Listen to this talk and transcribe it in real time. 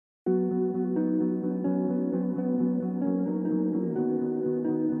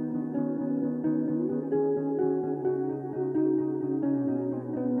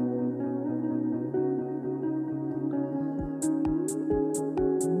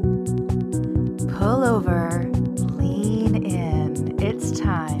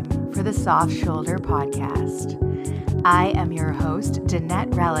time for the Soft Shoulder Podcast. I am your host,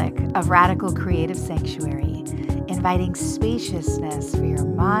 Danette Relic of Radical Creative Sanctuary, inviting spaciousness for your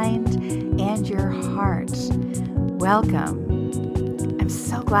mind and your heart. Welcome. I'm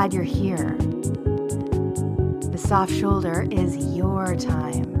so glad you're here. The Soft Shoulder is your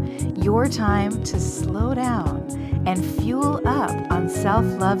time to slow down and fuel up on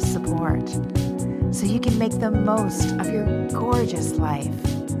self-love support so you can make the most of your gorgeous life.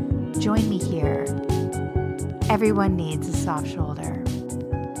 Join me here. Everyone needs a soft shoulder.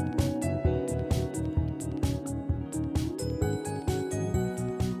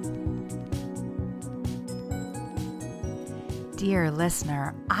 Dear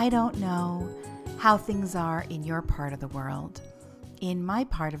listener, I don't know how things are in your part of the world. In my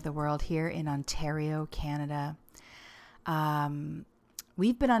part of the world here in Ontario, Canada,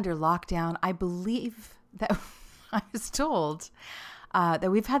 we've been under lockdown. I believe that I was told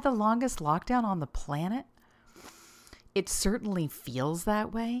that we've had the longest lockdown on the planet. It certainly feels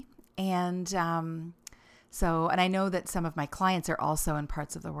that way. And and I know that some of my clients are also in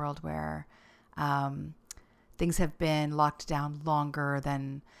parts of the world where things have been locked down longer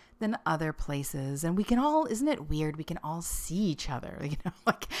than other places. And we can all, isn't it weird? We can all see each other,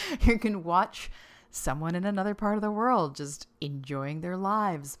 like you can watch someone in another part of the world just enjoying their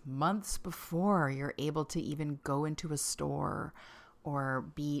lives months before you're able to even go into a store or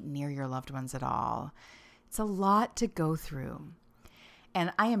be near your loved ones at all. It's a lot to go through.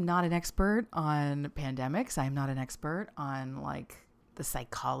 And I am not an expert on pandemics. I'm not an expert on the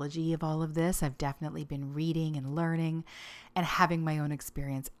psychology of all of this. I've definitely been reading and learning and having my own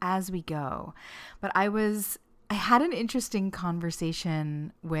experience as we go. But I had an interesting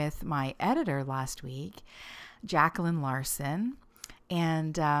conversation with my editor last week, Jacqueline Larson,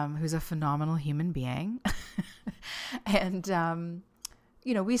 and who's a phenomenal human being. And,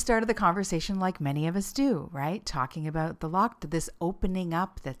 we started the conversation like many of us do, right? Talking about this opening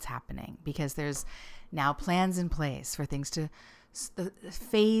up that's happening, because there's now plans in place for the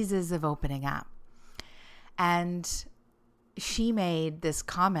phases of opening up. And she made this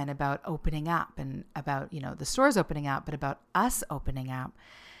comment about opening up and about, the stores opening up, but about us opening up,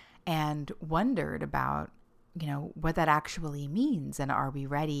 and wondered about, what that actually means. And are we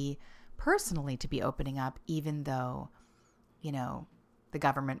ready personally to be opening up, even though, the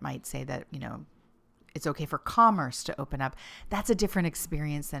government might say that, it's okay for commerce to open up. That's a different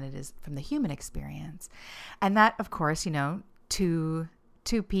experience than it is from the human experience. And that, of course, two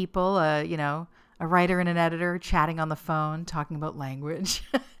people, a writer and an editor chatting on the phone, talking about language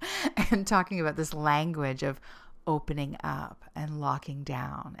and talking about this language of opening up and locking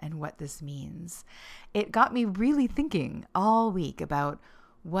down and what this means. It got me really thinking all week about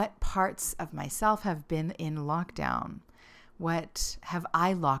what parts of myself have been in lockdown. What have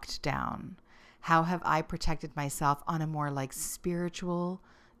I locked down? How have I protected myself on a more spiritual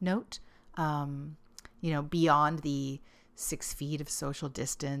note? Beyond the 6 feet of social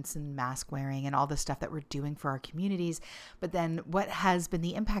distance and mask wearing and all the stuff that we're doing for our communities. But then what has been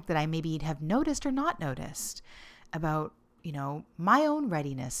the impact that I maybe have noticed or not noticed about, my own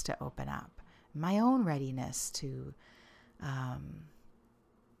readiness to open up, my own readiness to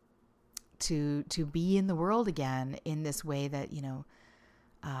be in the world again in this way that,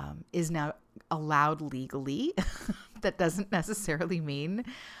 is now allowed legally. That doesn't necessarily mean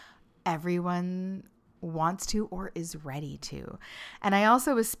everyone wants to or is ready to. And I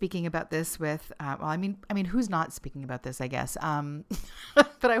also was speaking about this with, who's not speaking about this, I guess.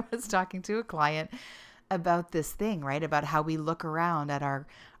 But I was talking to a client about this thing, right? About how we look around at our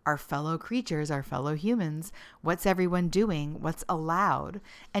fellow creatures, our fellow humans. What's everyone doing? What's allowed?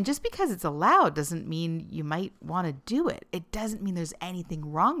 And just because it's allowed doesn't mean you might want to do it. It doesn't mean there's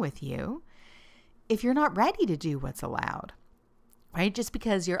anything wrong with you if you're not ready to do what's allowed, right? Just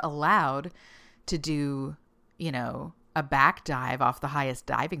because you're allowed to do, a back dive off the highest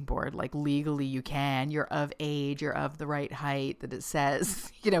diving board, legally you can, you're of age, you're of the right height that it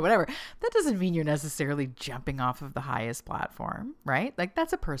says, whatever. That doesn't mean you're necessarily jumping off of the highest platform, right?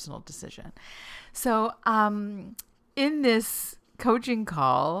 That's a personal decision. So, in this coaching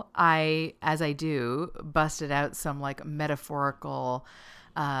call, as I do, busted out some metaphorical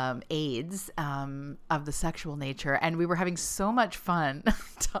aids of the sexual nature, and we were having so much fun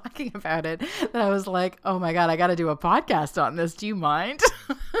talking about it that I was like, oh my God, I got to do a podcast on this. Do you mind?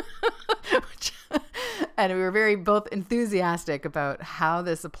 And we were both enthusiastic about how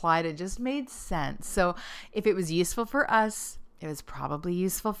this applied. It just made sense. So if it was useful for us, it was probably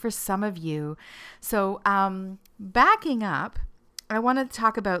useful for some of you. So backing up, I want to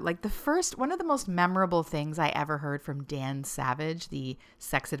talk about like one of the most memorable things I ever heard from Dan Savage, the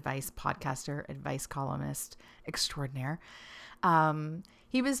sex advice podcaster, advice columnist extraordinaire.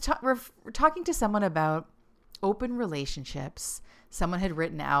 He was talking to someone about open relationships. Someone had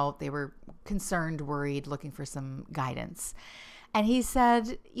written out, they were concerned, worried, looking for some guidance. And he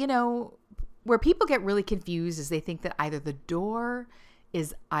said, where people get really confused is they think that either the door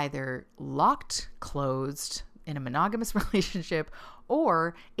is either locked, closed in a monogamous relationship,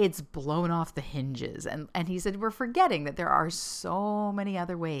 or it's blown off the hinges. And he said, we're forgetting that there are so many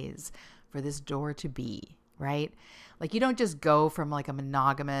other ways for this door to be, right? Like you don't just go from like a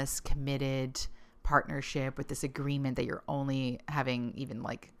monogamous, committed partnership with this agreement that you're only having even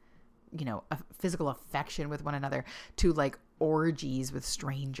like, a physical affection with one another to like orgies with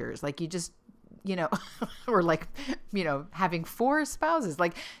strangers. Like you just, or like, having 4 spouses,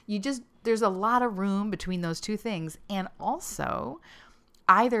 like there's a lot of room between those two things. And also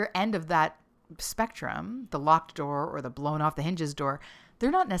either end of that spectrum, the locked door or the blown off the hinges door,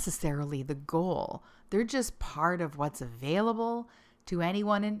 they're not necessarily the goal. They're just part of what's available to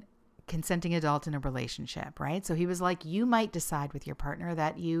anyone in consenting adult in a relationship, right? So he was like, you might decide with your partner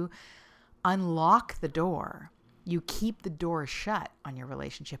that you unlock the door. You keep the door shut on your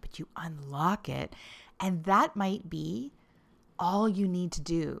relationship, but you unlock it. And that might be all you need to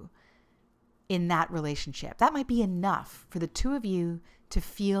do in that relationship. That might be enough for the two of you to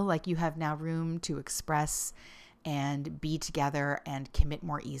feel like you have now room to express and be together and commit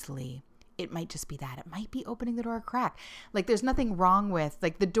more easily. It might just be that. It might be opening the door a crack. Like there's nothing wrong with,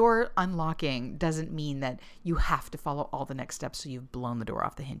 like the door unlocking doesn't mean that you have to follow all the next steps so you've blown the door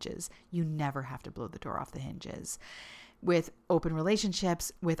off the hinges. You never have to blow the door off the hinges. With open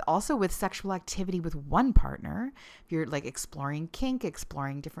relationships, with sexual activity with one partner, if you're like exploring kink,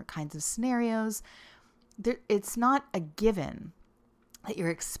 exploring different kinds of scenarios, it's not a given that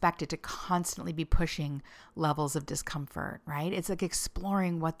you're expected to constantly be pushing levels of discomfort, right? It's like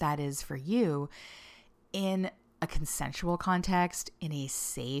exploring what that is for you in a consensual context, in a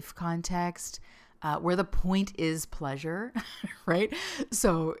safe context, where the point is pleasure, right?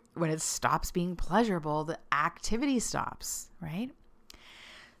 So when it stops being pleasurable, the activity stops, right?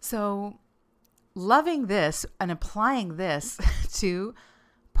 So loving this and applying this to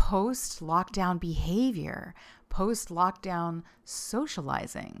post-lockdown behavior, post-lockdown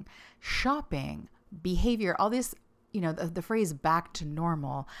socializing, shopping, behavior, all this, the phrase back to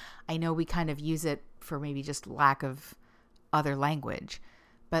normal. I know we kind of use it for maybe just lack of other language,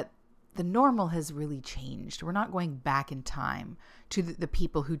 but the normal has really changed. We're not going back in time to the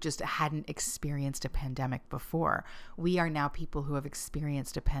people who just hadn't experienced a pandemic before. We are now people who have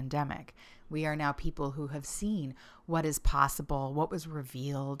experienced a pandemic. We are now people who have seen what is possible, what was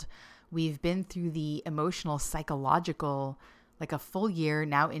revealed. We've been through the emotional, psychological, like a full year,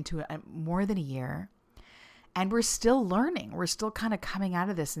 now into more than a year. And we're still learning. We're still kind of coming out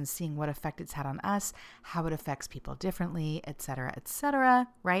of this and seeing what effect it's had on us, how it affects people differently, et cetera,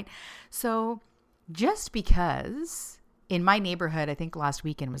 right? So just because in my neighborhood, I think last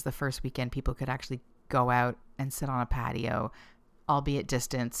weekend was the first weekend people could actually go out and sit on a patio, albeit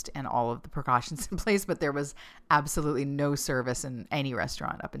distanced and all of the precautions in place, but there was absolutely no service in any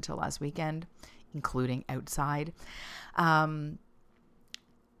restaurant up until last weekend, including outside.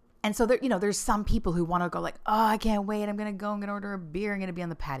 And so there, there's some people who want to go like, oh, I can't wait. I'm going to order a beer. I'm going to be on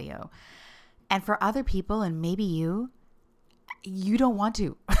the patio. And for other people, and maybe you don't want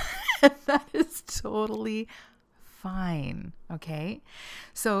to. That is totally fine. Okay.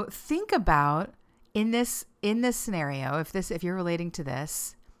 So think about in this scenario, if you're relating to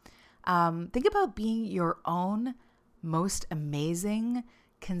this, think about being your own most amazing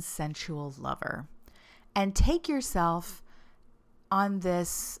consensual lover and take yourself on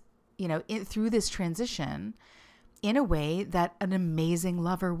this, through this transition in a way that an amazing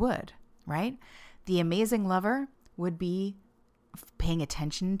lover would, right? The amazing lover would be paying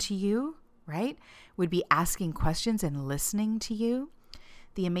attention to you, right? Would be asking questions and listening to you.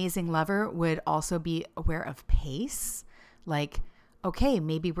 The amazing lover would also be aware of pace. Like, okay,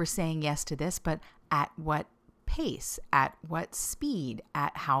 maybe we're saying yes to this, but at what pace? At what speed?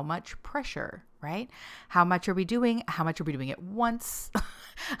 At how much pressure, right? How much are we doing? How much are we doing at once?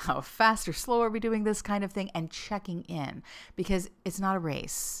 How fast or slow are we doing this kind of thing? And checking in, because it's not a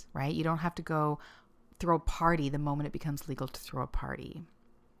race, right? You don't have to go throw a party the moment it becomes legal to throw a party.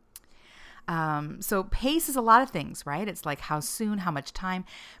 So pace is a lot of things, right? It's like how soon, how much time.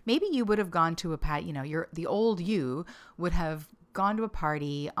 Maybe you would have gone to the old you would have gone to a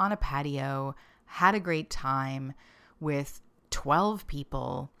party on a patio, had a great time with 12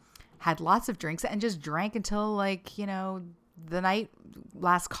 people, had lots of drinks and just drank until the night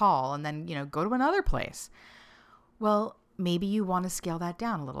last call and then, go to another place. Well, maybe you want to scale that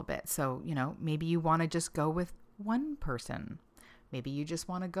down a little bit. So, maybe you want to just go with one person. Maybe you just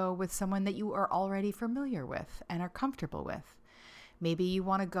want to go with someone that you are already familiar with and are comfortable with. Maybe you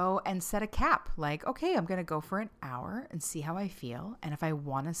want to go and set a cap, like, okay, I'm going to go for an hour and see how I feel. And if I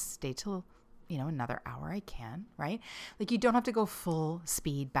want to stay till, another hour, I can, right? Like, you don't have to go full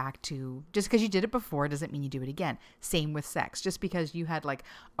speed back to, just because you did it before doesn't mean you do it again. Same with sex. Just because you had like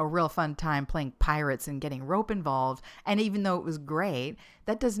a real fun time playing pirates and getting rope involved, and even though it was great,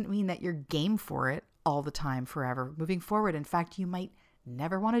 that doesn't mean that you're game for it all the time forever moving forward. In fact, you might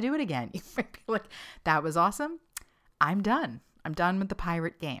never want to do it again. You might be like, that was awesome. I'm done with the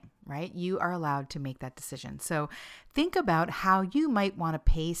pirate game, right? You are allowed to make that decision. So think about how you might want to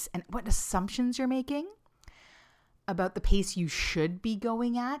pace and what assumptions you're making about the pace you should be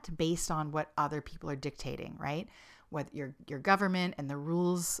going at based on what other people are dictating, right? What your government and the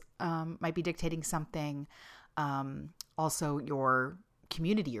rules might be dictating something. Also your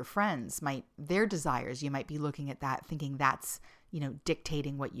community, your friends, their desires, you might be looking at that thinking that's,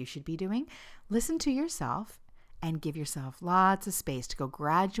 dictating what you should be doing. Listen to yourself and give yourself lots of space to go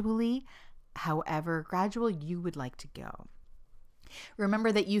gradually, however gradual you would like to go.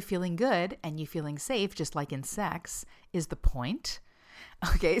 Remember that you feeling good and you feeling safe, just like in sex, is the point.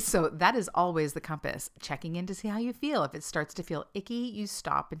 Okay, so that is always the compass. Checking in to see how you feel. If it starts to feel icky, you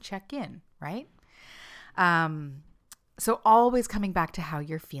stop and check in, right? So always coming back to how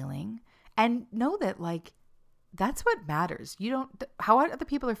you're feeling, and know that like that's what matters. How other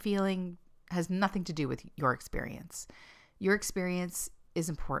people are feeling has nothing to do with your experience. Your experience is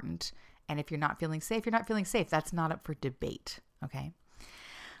important. And if you're not feeling safe, you're not feeling safe. That's not up for debate. Okay.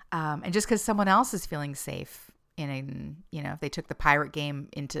 And just because someone else is feeling safe if they took the pirate game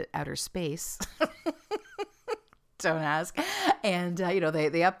into outer space, don't ask. And,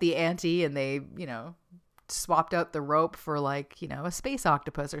 they upped the ante and they, swapped out the rope for like, a space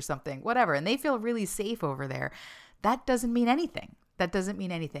octopus or something, whatever. And they feel really safe over there. That doesn't mean anything. That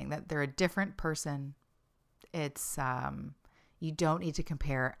they're a different person. It's, you don't need to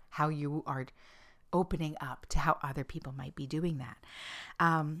compare how you are opening up to how other people might be doing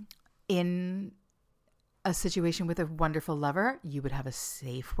that. In a situation with a wonderful lover, you would have a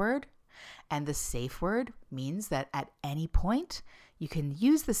safe word. And the safe word means that at any point you can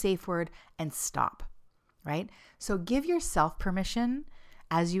use the safe word and stop, right? So give yourself permission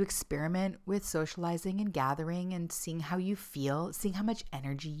as you experiment with socializing and gathering and seeing how you feel, seeing how much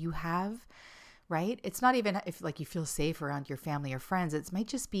energy you have, right? It's not even if like you feel safe around your family or friends. It might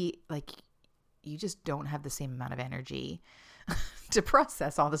just be like you just don't have the same amount of energy to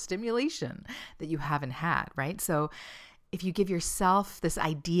process all the stimulation that you haven't had, right? So if you give yourself this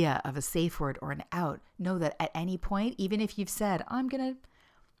idea of a safe word or an out, know that at any point, even if you've said, I'm going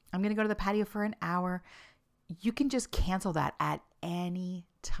to go to the patio for an hour, you can just cancel that at any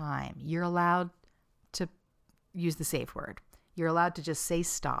time. You're allowed to use the safe word. You're allowed to just say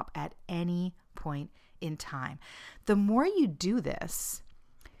stop at any point in time. The more you do this,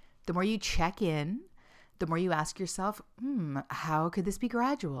 the more you check in, the more you ask yourself, how could this be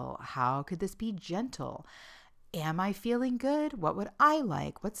gradual? How could this be gentle? Am I feeling good? What would I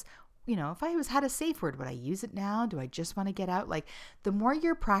like? If I had a safe word, would I use it now? Do I just want to get out? Like the more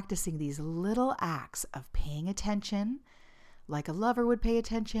you're practicing these little acts of paying attention, like a lover would pay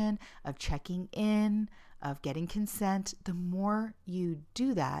attention, of checking in, of getting consent, the more you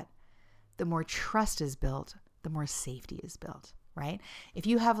do that, the more trust is built, the more safety is built, right? If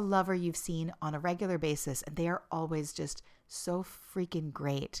you have a lover you've seen on a regular basis and they are always just so freaking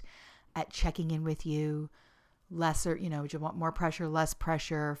great at checking in with you, lesser, do you want more pressure, less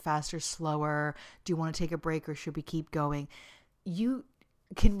pressure, faster, slower? Do you want to take a break or should we keep going? You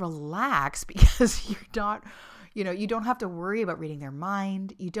can relax because you're not, you don't have to worry about reading their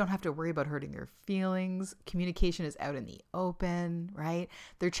mind. You don't have to worry about hurting their feelings. Communication is out in the open, right?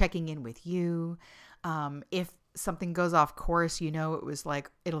 They're checking in with you. If something goes off course, it was like,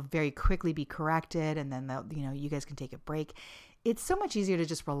 it'll very quickly be corrected and then you guys can take a break. It's so much easier to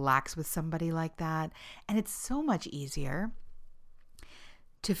just relax with somebody like that. And it's so much easier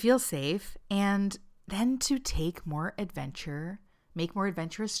to feel safe and then to take more adventure, make more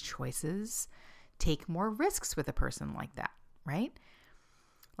adventurous choices, take more risks with a person like that, right?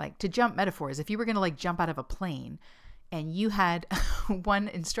 Like to jump metaphors, if you were going to like jump out of a plane and you had one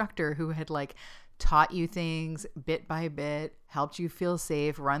instructor who had like taught you things bit by bit, helped you feel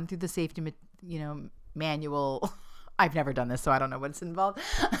safe, run through the safety, manual. I've never done this, so I don't know what's involved.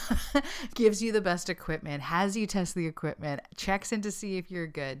 Gives you the best equipment, has you test the equipment, checks in to see if you're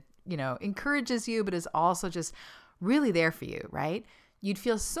good, encourages you, but is also just really there for you, right? You'd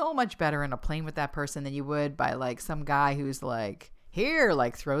feel so much better in a plane with that person than you would by like some guy who's like, here,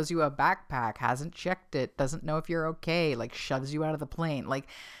 like throws you a backpack, hasn't checked it, doesn't know if you're okay, like shoves you out of the plane. Like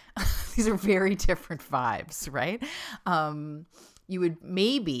these are very different vibes, right? You would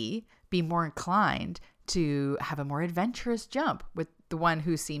maybe be more inclined to have a more adventurous jump with the one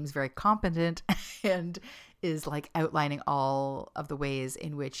who seems very competent and is like outlining all of the ways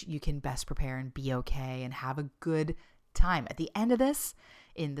in which you can best prepare and be okay and have a good time. At the end of this,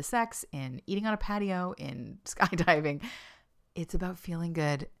 in the sex, in eating on a patio, in skydiving, it's about feeling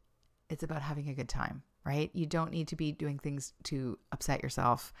good. It's about having a good time, right? You don't need to be doing things to upset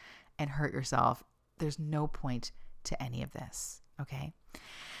yourself and hurt yourself. There's no point to any of this, okay?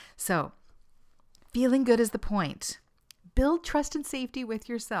 So feeling good is the point. Build trust and safety with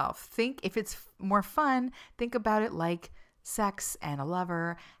yourself. Think if it's more fun, think about it like sex and a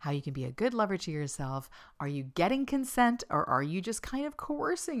lover, how you can be a good lover to yourself. Are you getting consent, or are you just kind of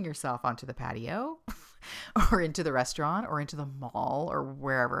coercing yourself onto the patio or into the restaurant or into the mall or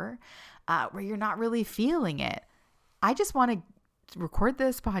wherever where you're not really feeling it? I just want to record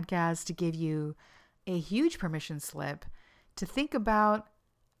this podcast to give you a huge permission slip to think about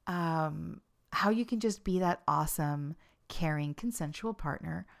how you can just be that awesome, caring, consensual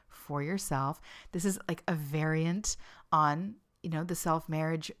partner for yourself. This is like a variant on, the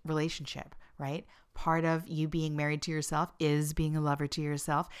self-marriage relationship, right? Part of you being married to yourself is being a lover to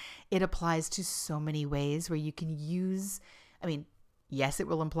yourself. It applies to so many ways where you can use, yes, it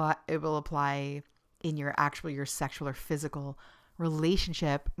will apply in your sexual or physical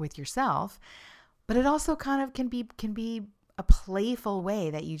relationship with yourself, but it also kind of can be a playful way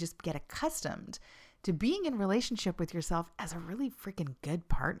that you just get accustomed to being in relationship with yourself as a really freaking good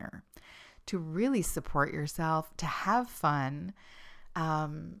partner, to really support yourself, to have fun,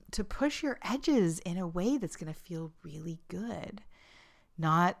 to push your edges in a way that's going to feel really good,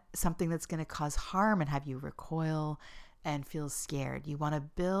 not something that's going to cause harm and have you recoil and feel scared. You want to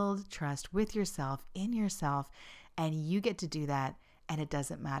build trust with yourself, in yourself, and you get to do that. And it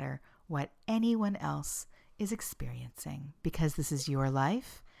doesn't matter what anyone else is experiencing, because this is your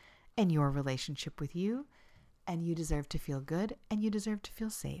life and your relationship with you, and you deserve to feel good and you deserve to feel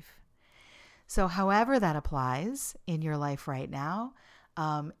safe. So however that applies in your life right now,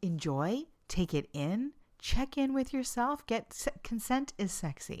 enjoy, take it in, check in with yourself. Consent is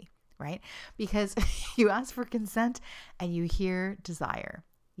sexy, right? Because you ask for consent and you hear desire,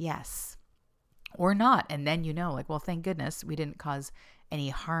 yes or not. And then well, thank goodness we didn't cause any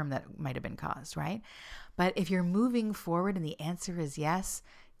harm that might have been caused, right? But if you're moving forward and the answer is yes,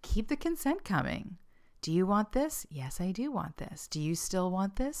 keep the consent coming. Do you want this? Yes, I do want this. Do you still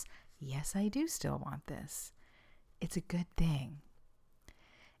want this? Yes, I do still want this. It's a good thing.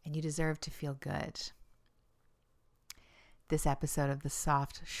 And you deserve to feel good. This episode of The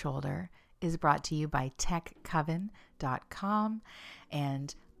Soft Shoulder is brought to you by techcoven.com.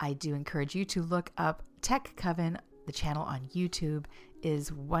 And I do encourage you to look up Tech Coven. The channel on YouTube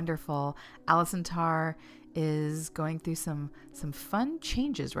is wonderful. Allison Tarr is going through some fun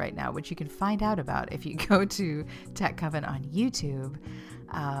changes right now, which you can find out about if you go to Tech Coven on YouTube.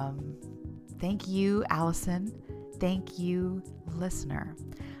 Thank you, Allison. Thank you, listener.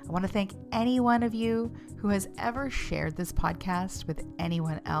 I want to thank any one of you who has ever shared this podcast with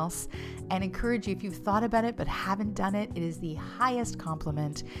anyone else, and encourage you, if you've thought about it but haven't done it, it is the highest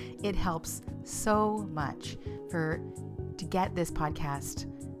compliment. It helps so much to get this podcast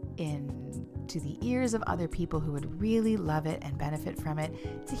into the ears of other people who would really love it and benefit from it.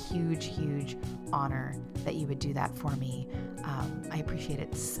 It's a huge, huge honor that you would do that for me. I appreciate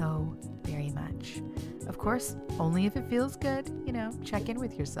it so very much. Of course, only if it feels good, check in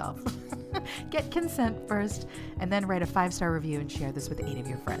with yourself. Get consent first, and then write a 5-star review and share this with 8 of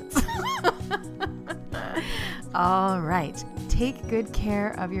your friends. All right. Take good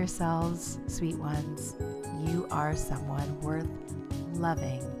care of yourselves, sweet ones. You are someone worth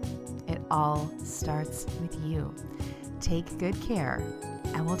loving. It all starts with you. Take good care,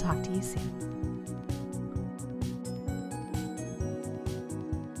 and we'll talk to you soon.